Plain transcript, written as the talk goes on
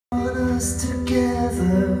us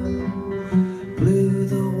together blew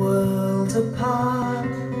the world apart.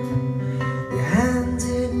 You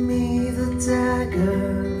handed me the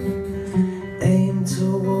dagger, aimed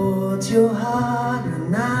towards your heart,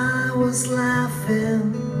 and I was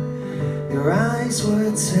laughing. Your eyes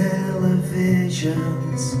were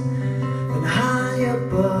televisions, and high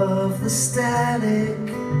above the static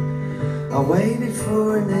I waited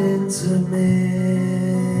for an intermission.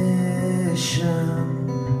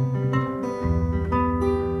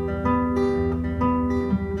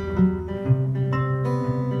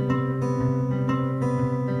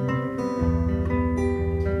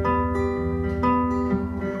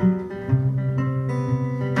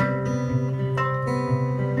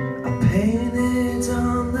 I painted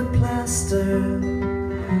on the plaster,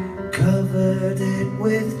 covered it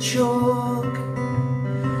with chalk,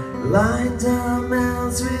 lined our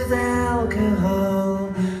mouths with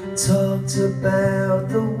alcohol, talked about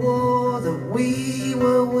the war that we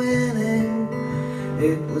were winning.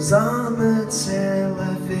 It was on the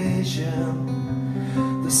television.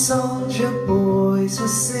 The soldier boys were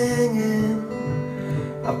singing.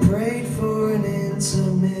 I prayed for an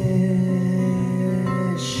intermission.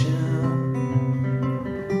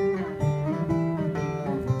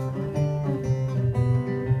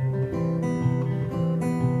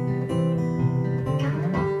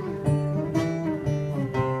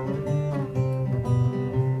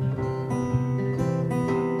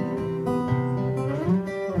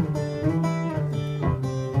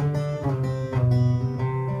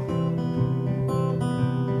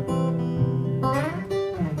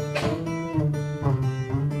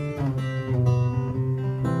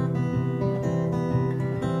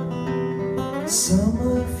 Some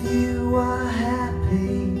of you are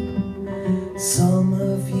happy, some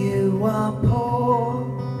of you are poor,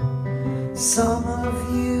 some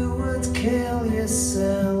of you would kill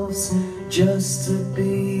yourselves just to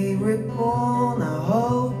be reborn. I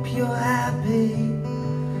hope you're happy,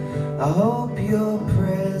 I hope your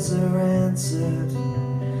prayers are answered,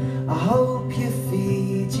 I hope you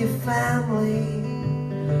feed your family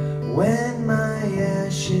when my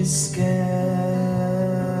ashes scatter.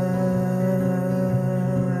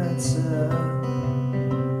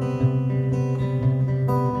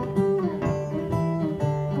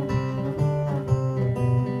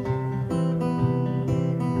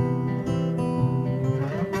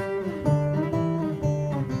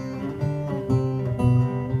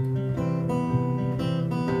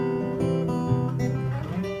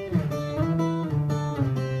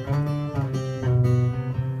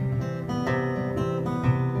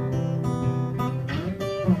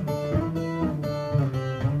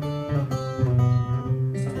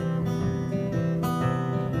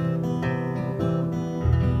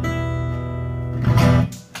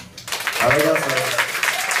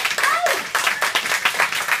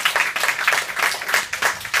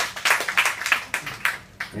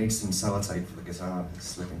 Need some sellotape for the guitar, it's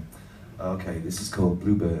slipping. Okay, this is called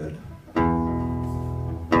Bluebird. To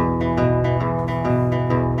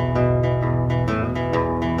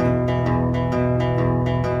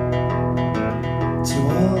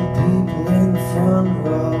all the people in the front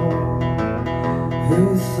row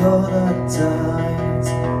who thought I died,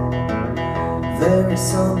 there is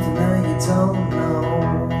something that you don't know.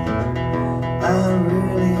 I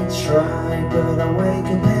really tried, but I wake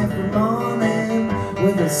up every morning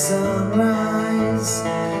with a sunrise,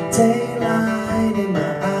 daylight in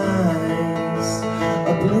my eyes,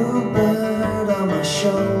 a bluebird on my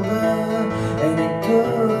shoulder. Ain't it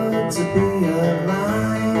good to be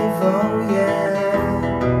alive? Oh yeah.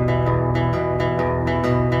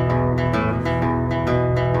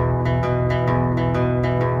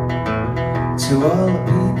 To all the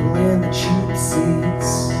people in the cheap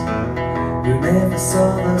seats who never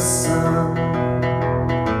saw the sun,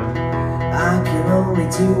 I can only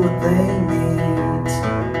do what they need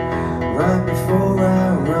right before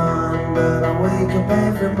I run. But I wake up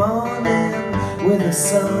every morning with a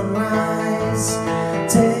sunrise,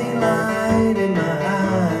 daylight in my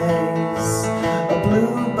eyes, a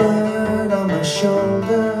bluebird on my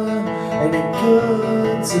shoulder. Ain't it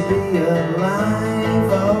good to be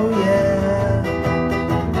alive? Oh yeah.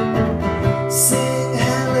 Sing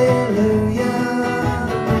hallelujah,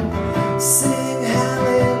 sing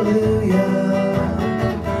hallelujah,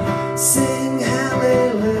 sing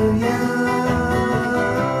hallelujah.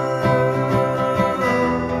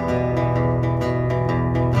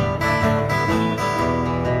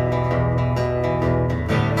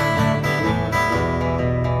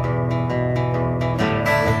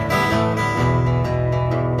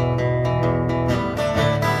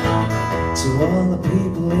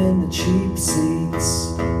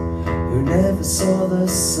 never saw the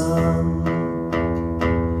sun.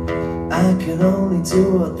 I can only do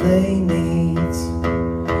what they need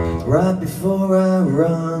right before I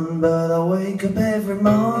run, but I wake up every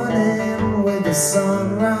morning with the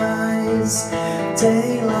sunrise,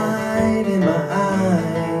 daylight in my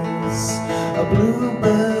eyes, a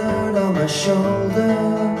bluebird on my shoulder.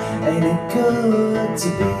 Ain't it good to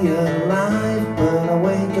be alive? But I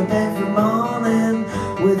wake up every morning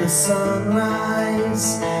with the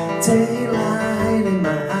sunrise, daylight in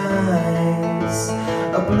my eyes,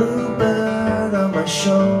 a bluebird on my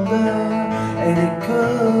shoulder. Ain't it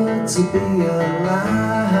good to be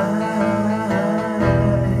alive?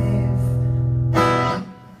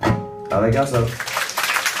 Arigato.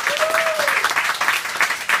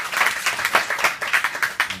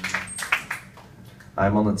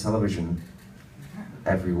 I'm on the television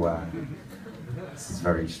everywhere. This is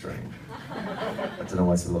very strange. I don't know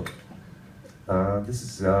where to look. This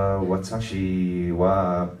is Watashi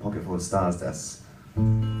wa Pocket Full of Stars desu.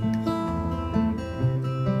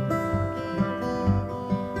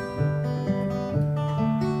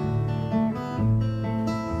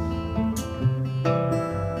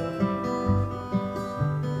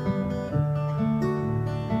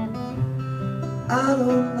 I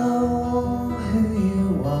don't know who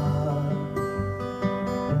you are,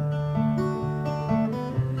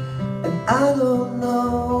 and I don't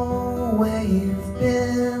know where you've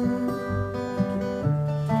been.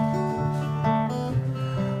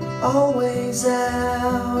 Always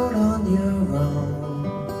out on your own,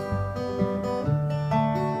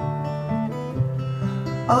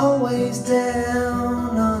 always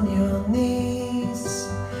down on your knees.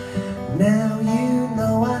 Now you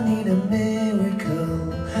know I need a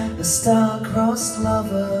miracle, a star-crossed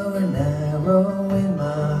lover, an arrow in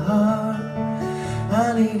my heart.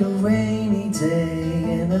 I need a rainy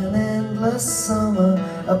day and an endless summer,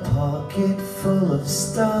 a pocket full of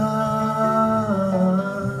stars.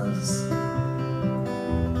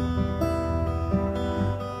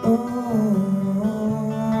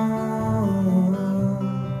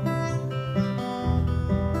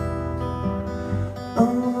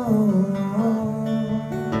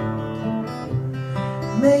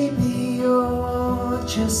 Maybe you're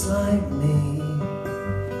just like me.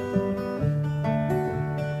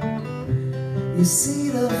 You see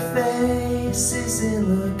the faces in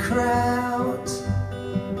the crowd,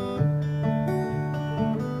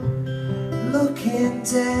 looking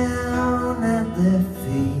down at their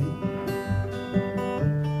feet.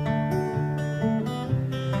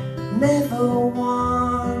 Never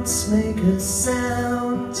once make a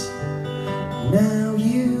sound. Now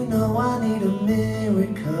you know I need a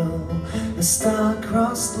miracle, a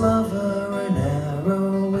star-crossed lover, an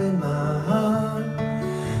arrow in my heart.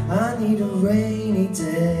 I need a rainy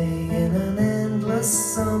day and an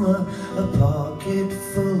endless summer, a pocket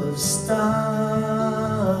full of stars.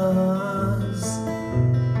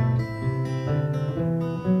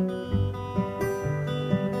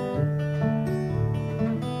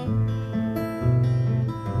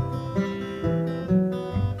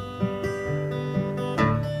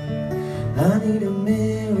 I need a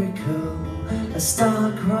miracle, a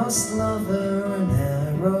star-crossed lover, an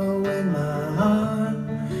arrow in my heart.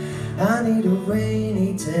 I need a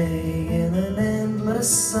rainy day and an endless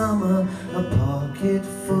summer, a pocket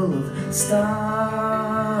full of stars.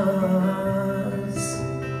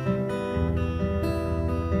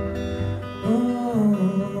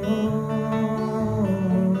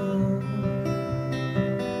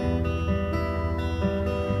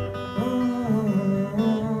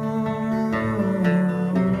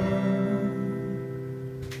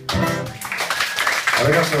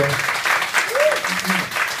 Arigato.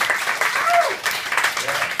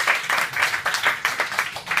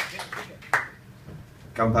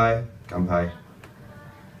 Kanpai, kanpai.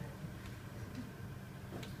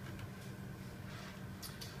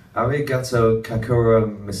 Arigato Kakura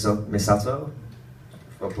Misato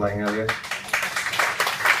for playing earlier.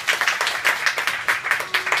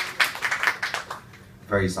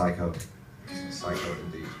 Very psycho. Psycho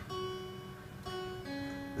indeed.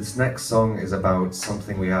 This next song is about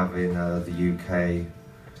something we have in the UK,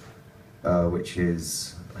 which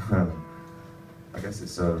is, I guess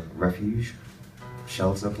it's a refuge,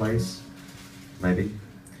 shelter place, maybe.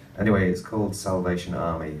 Anyway, it's called Salvation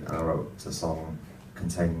Army, and I wrote a song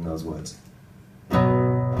containing those words.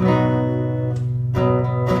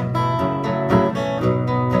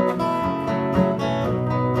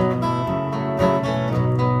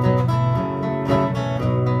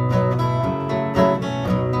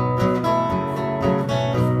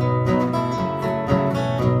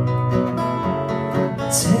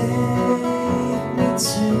 Take me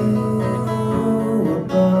to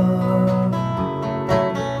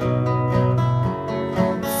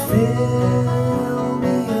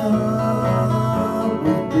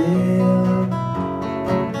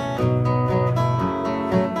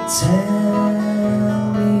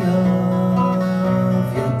Tell me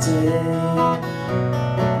of your day,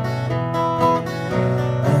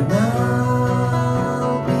 and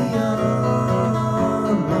I'll be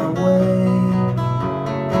on my way.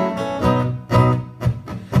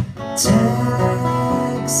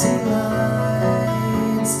 Taxi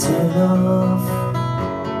lights turn off,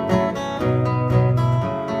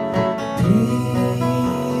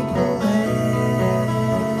 people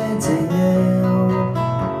heading out.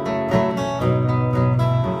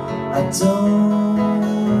 I don't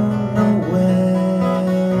know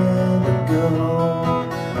where to go.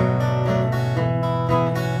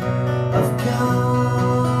 I've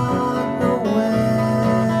got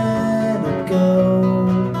nowhere to go.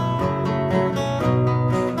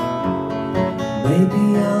 Maybe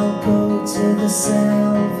I'll go to the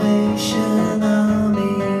Salvation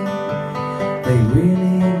Army. They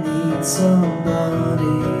really need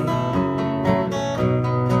somebody.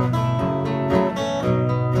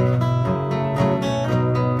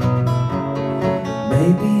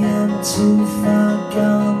 Maybe I'm too far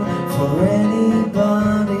gone for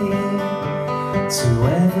anybody to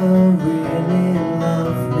ever really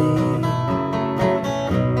love me.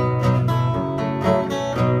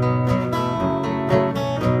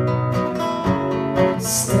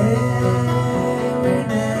 Staring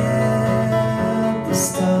at the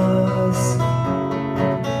stars,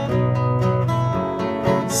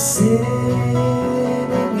 sitting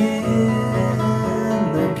in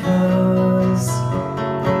the cars,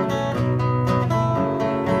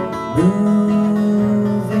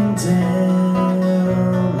 moving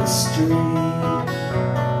down the street,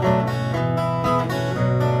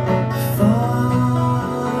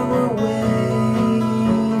 far away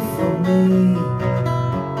from me.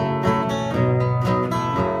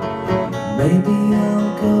 Maybe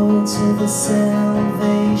I'll go to the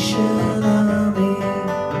Salvation Army.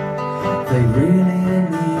 They really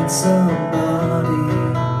need somebody.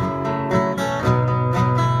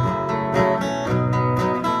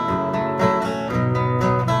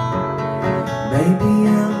 Maybe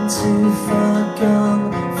I'm too far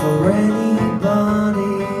gone for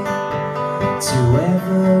anybody to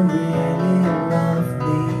ever really love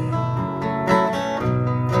me.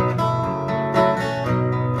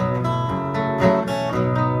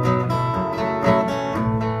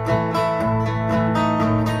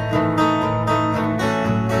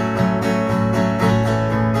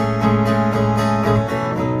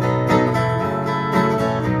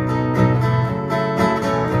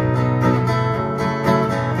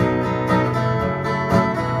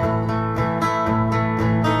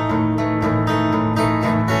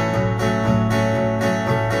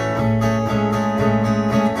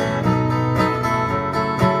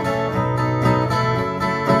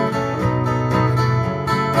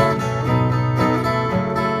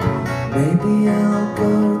 Maybe I'll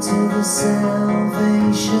go to the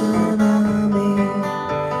Salvation Army.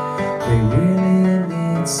 They really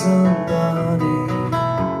need somebody.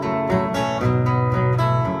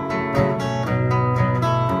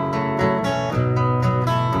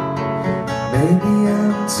 Maybe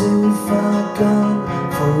I'm too far gone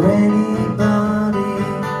for anybody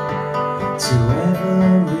to ever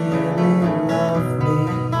really love me.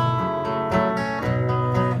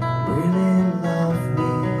 Really love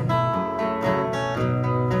me.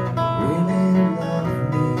 Really love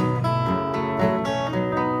me.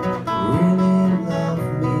 Really love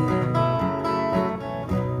me.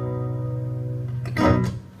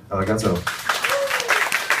 Arigato.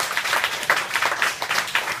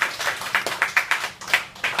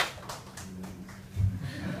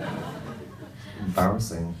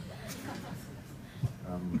 Embarrassing.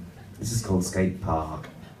 This is called Skate Park.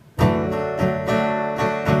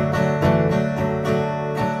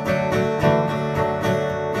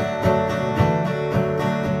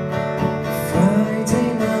 Friday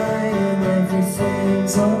night and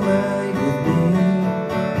everything's alright with me.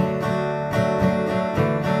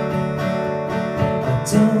 I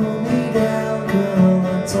don't need alcohol, I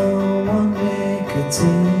don't want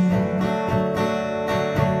nicotine.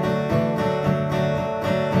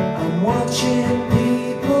 I'm watching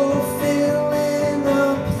people filling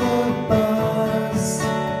up the bars,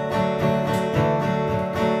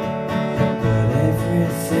 but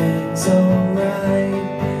everything's alright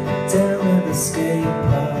down at the skate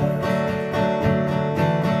park.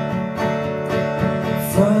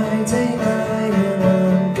 Friday night and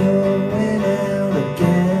I'm going out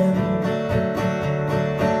again.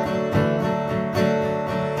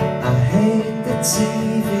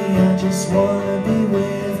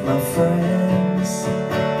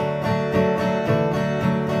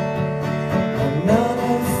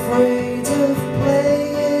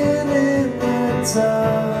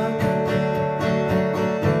 dark,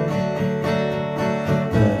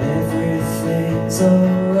 but everything's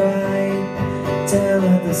alright down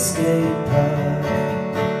at the skate park.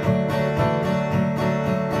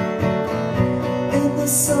 In the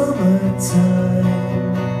summertime,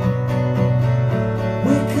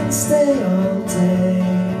 we can stay all day.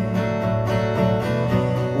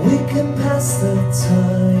 We can pass the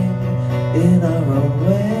time in our own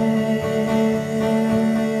way.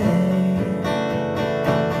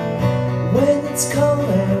 When it's cold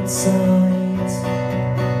outside,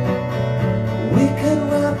 we can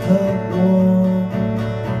wrap up warm.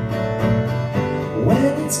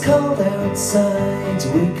 When it's cold outside,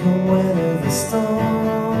 we can weather the storm.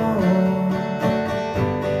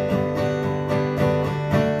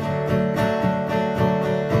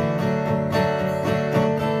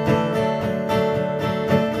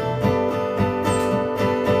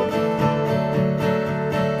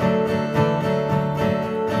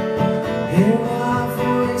 Hear our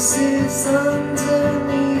voices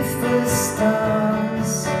underneath the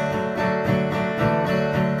stars,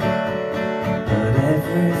 but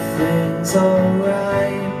everything's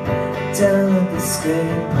alright down at the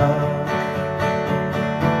skate park.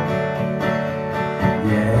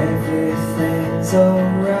 Yeah, everything's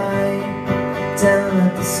alright down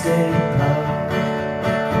at the skate park.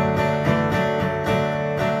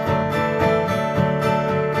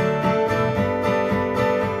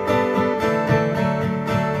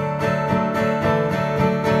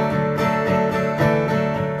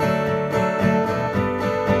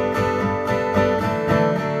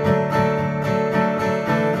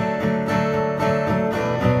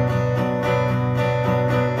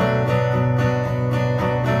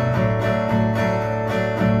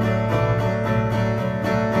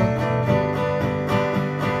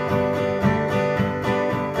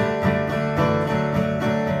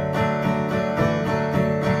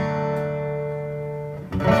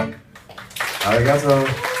 Arigato.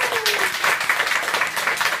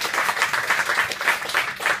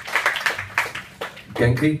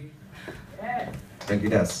 Genki? Genki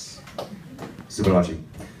desu. Subarashi.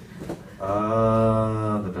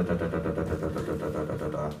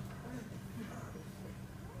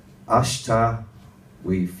 Ashita,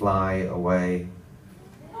 we fly away.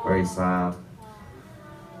 Very sad.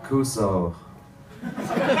 Kuso.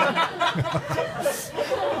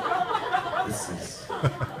 This is.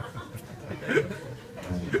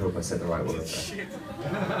 I hope I said the right word there.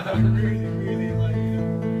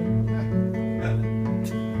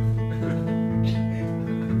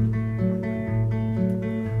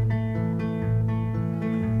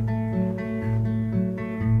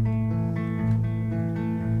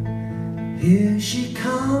 Here she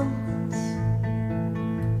comes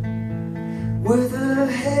with her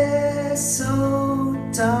hair so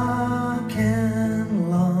dark and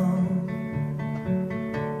long,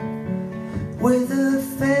 with her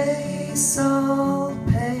face all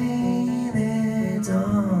painted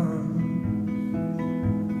on.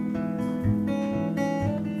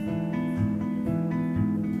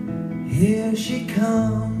 Here she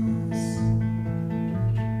comes.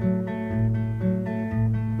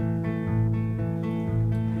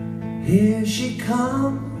 Here she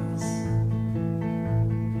comes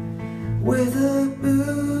with her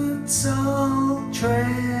boots all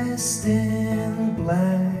dressed in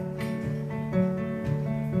black,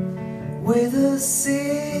 with a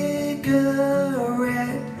cigarette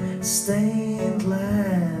stained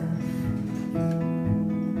laugh.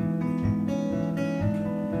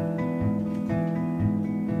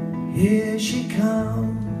 Here she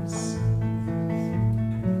comes.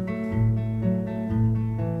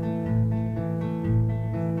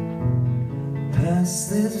 Past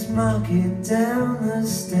this market, down the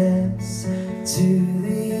steps to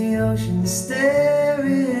the ocean,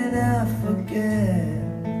 staring I forget.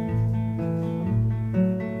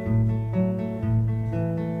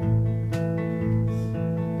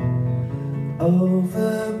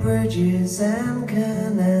 Over bridges and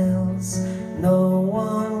canals, no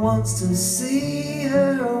one wants to see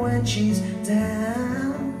her when she's down.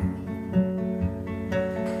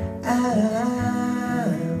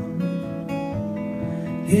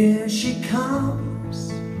 Here she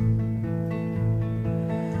comes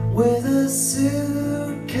with a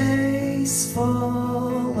suitcase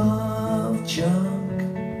full of junk,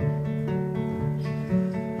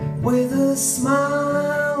 with a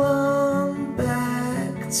smile on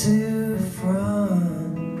back to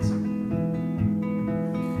front.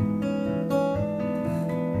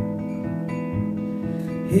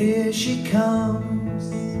 Here she comes.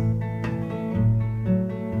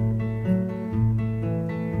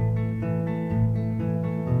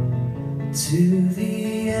 to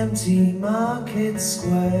the empty market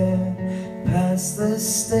square, past the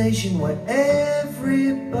station where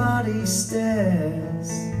everybody stares.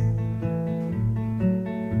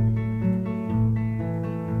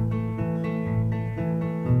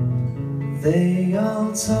 They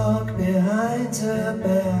all talk behind her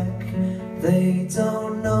back. They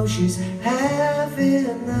don't know she's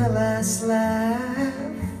having the last laugh.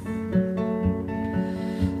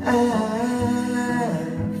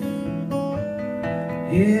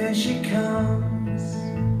 Here she comes.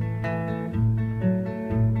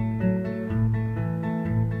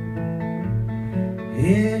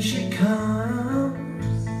 Here she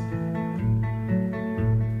comes.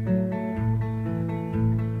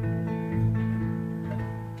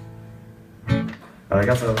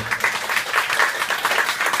 Arigato.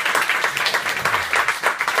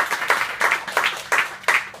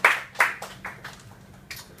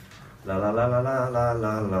 La la la la la la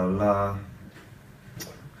la la la.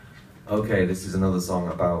 Okay, this is another song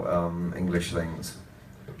about English things.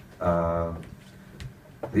 There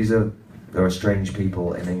are strange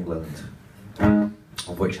people in England,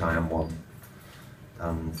 of which I am one.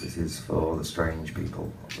 And this is for the strange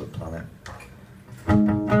people of the planet.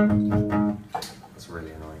 That's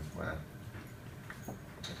really annoying. Where?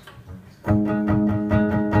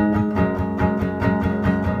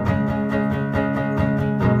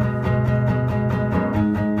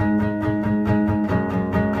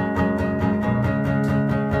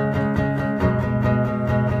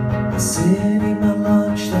 Eating my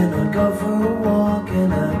lunch, then I go for a walk,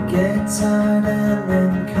 and I get tired and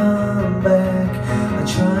then come back. I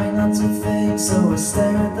try not to think, so I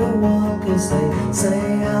stare at the wall, cause they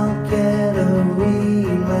say I'll get a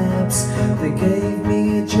relapse. They gave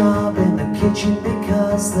me a job in the kitchen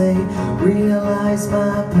because they realize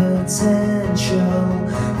my potential.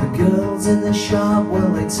 The girls in the shop,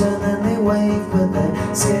 well, they turn and they wave, but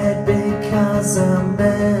they're scared because I'm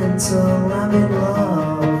mental. I'm in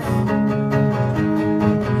love.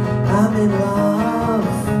 I'm in love.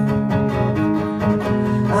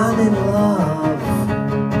 I'm in love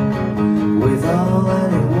with all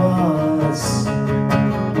that it was.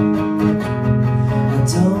 I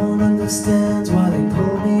don't understand why they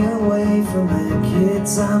pull me away from their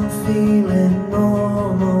kids. I'm feeling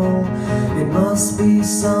normal. It must be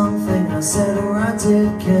something I said or I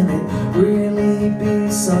did. Can it really be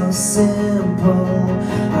so simple?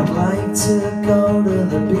 I'd like to go to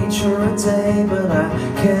the beach for a day, but I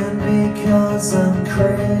can't because I'm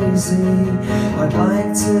crazy. I'd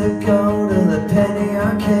like to go to the penny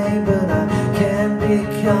arcade, but I can't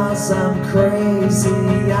because I'm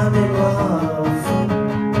crazy. I'm in love.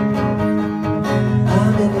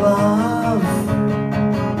 I'm in love.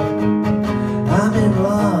 I'm in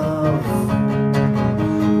love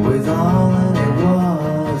with all that it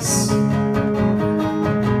was.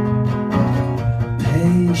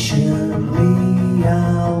 Patiently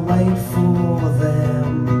I'll wait for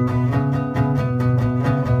them.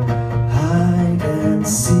 Hide and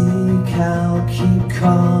seek, I'll keep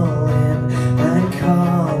calling and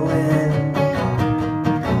calling.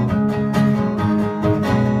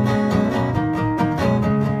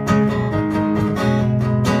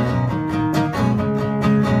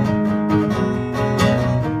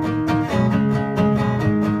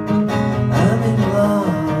 I'm in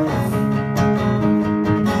love.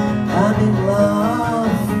 I'm in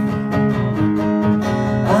love.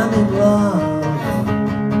 I'm in love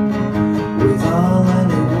with all that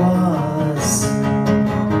it was.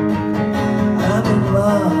 I'm in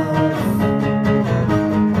love.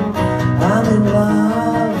 I'm in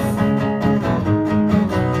love.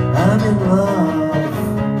 I'm in love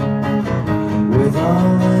with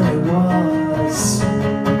all that it was.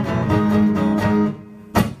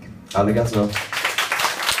 Arigato.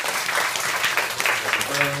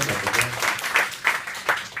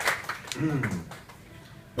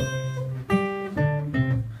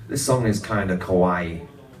 This song is kind of kawaii.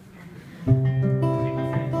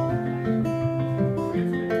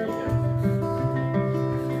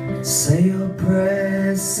 Say your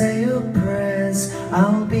prayers, say your prayers.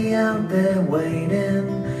 I'll be out there waiting.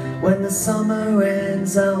 When the summer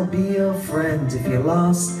ends, I'll be your friend if you're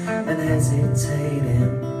lost and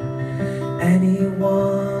hesitating.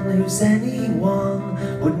 Anyone who's anyone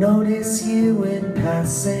would notice you in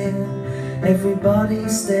passing. Everybody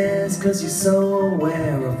stares cause you're so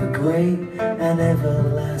aware of the great and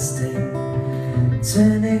everlasting.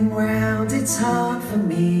 Turning round, it's hard for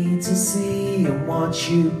me to see and watch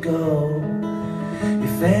you go.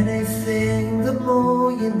 If anything, the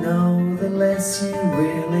more you know, the less you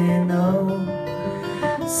really know.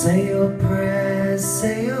 Say your prayers,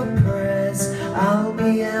 say your prayers. I'll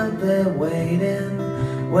be out there waiting.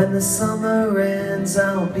 When the summer ends,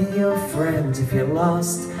 I'll be your friend if you're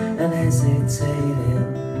lost and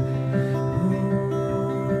hesitating.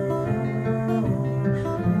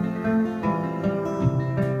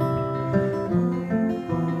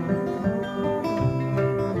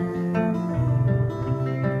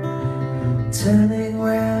 Turning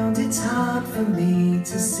round, it's hard for me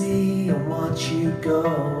to see and watch you go.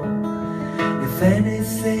 If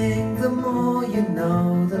anything, the more you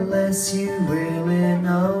know, the less you really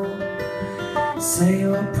know. Say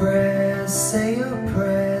your prayers,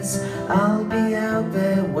 I'll be out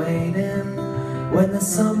there waiting. When the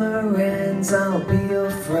summer ends, I'll be your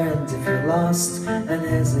friend if you're lost and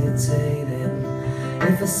hesitating.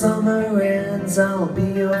 If the summer ends, I'll be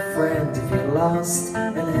your friend if you're lost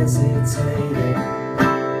and hesitating.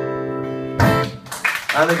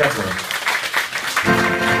 I think that's it.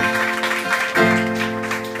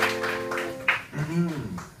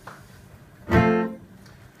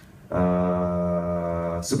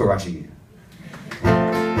 Subarashi.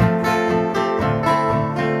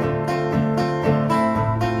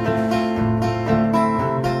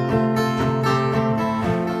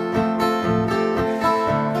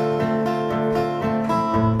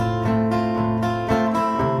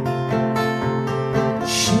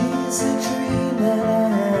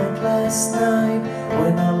 Last night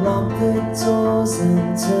when I locked the doors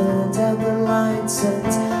and turned out the lights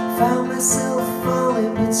and found myself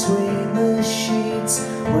falling between the sheets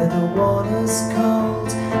where the water's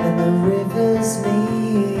cold and the rivers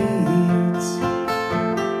meet.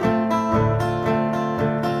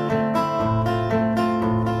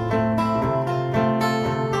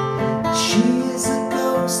 She is a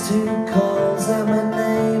ghost who calls out my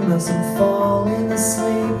name as I'm falling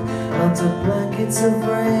asleep under blankets of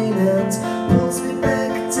rain and pulls me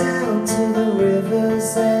back down to the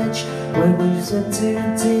river's edge where we swim too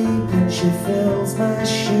deep and she fills my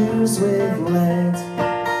shoes with lead.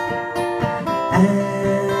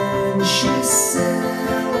 And she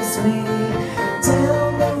sails me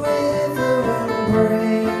down the river and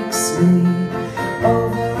breaks me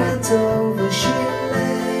over and over. She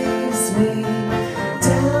lays me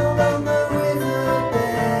down on the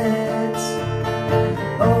riverbed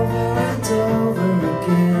over and over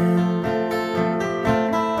again.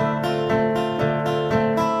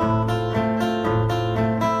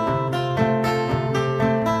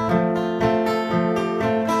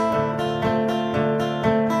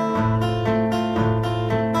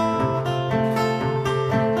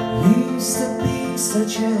 You used to be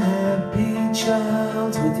such a happy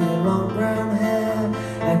child with your long brown hair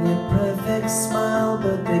and your perfect smile,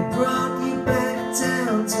 but they brought you back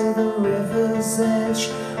down to the river's edge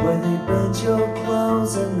where they burnt your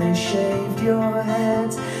clothes and they shaved your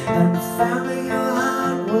head and found that your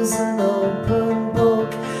heart was an open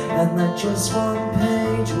book and that just one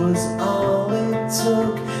page was all it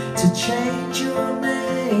took to change your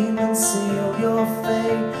name and seal your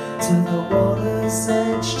fate to the water's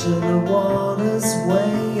edge, to the water's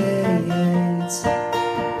weight.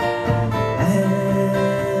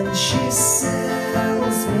 And she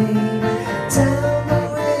sails me down the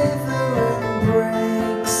river and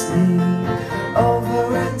breaks me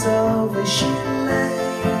over and over. She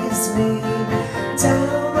lays me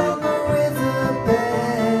down on the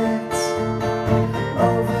riverbed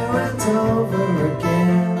over and over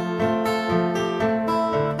again.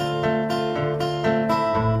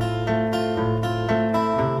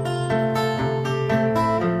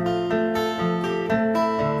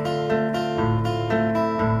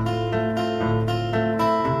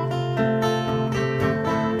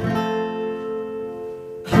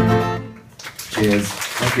 Cheers.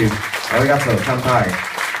 Thank you. Arigato. Kanpai.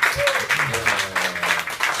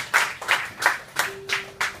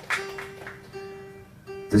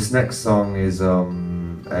 This next song is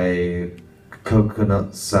a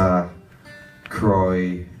Coconut Sa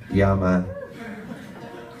Kroi Yama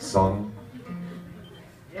song.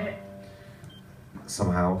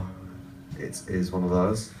 Somehow it is one of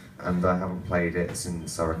those, and I haven't played it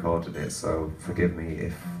since I recorded it, so forgive me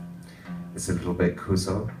if it's a little bit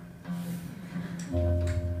kuso.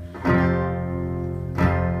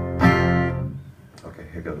 Okay,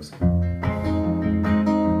 here goes.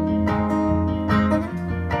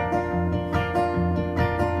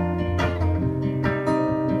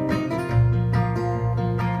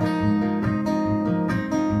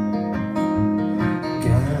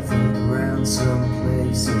 Gathered round some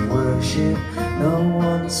place of worship, no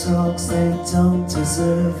one talks, they don't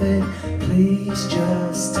deserve it. Please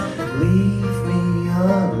just leave me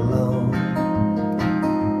alone.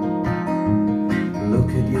 Look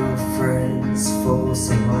at your friends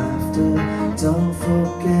forcing laughter, Don't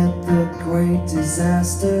forget the great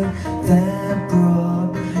disaster that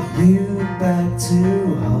brought you back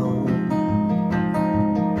to home.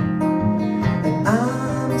 And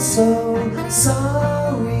I'm so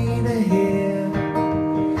sorry to hear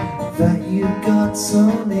that you got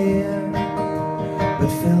so near but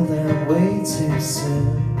fell down way too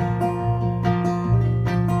soon.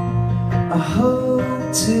 I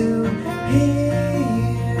hope to hear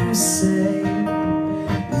you say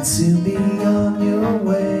you'd soon be on your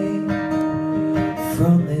way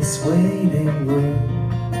from this waiting room.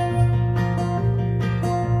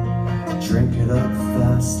 Drink it up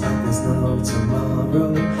fast like there's no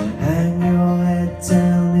tomorrow. Hang your head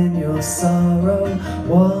down in your sorrow.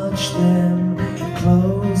 Watch them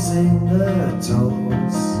closing the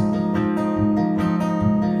doors.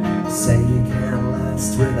 Say you can't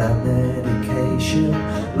last without medication.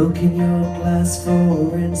 Look in your glass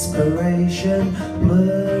for inspiration.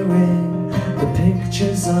 Blurring the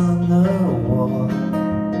pictures on the wall.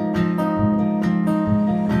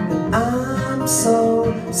 And I'm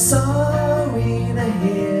so sorry to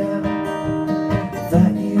hear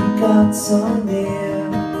that you got so near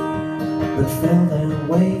but fell down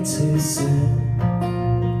way too soon.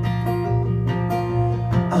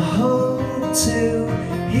 I hope to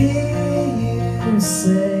hear you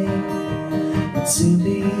say to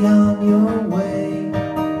be on your way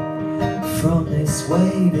from this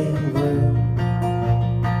waiting room.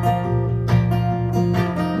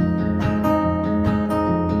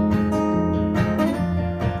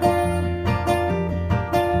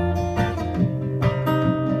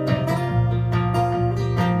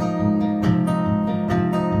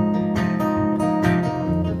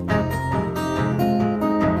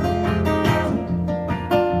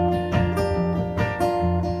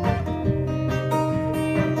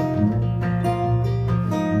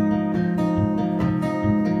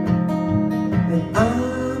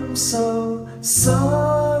 I'm so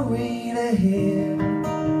sorry to hear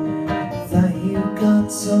that you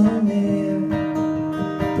got so near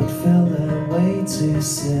but fell down way too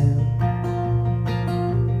soon.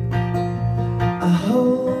 I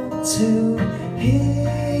hope to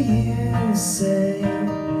hear you say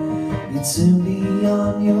you'd soon be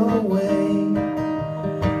on your way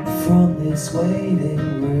from this waiting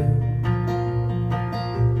room.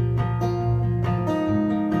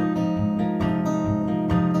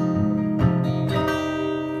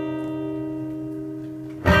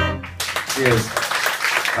 Cheers.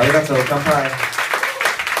 Arigato, kanpai.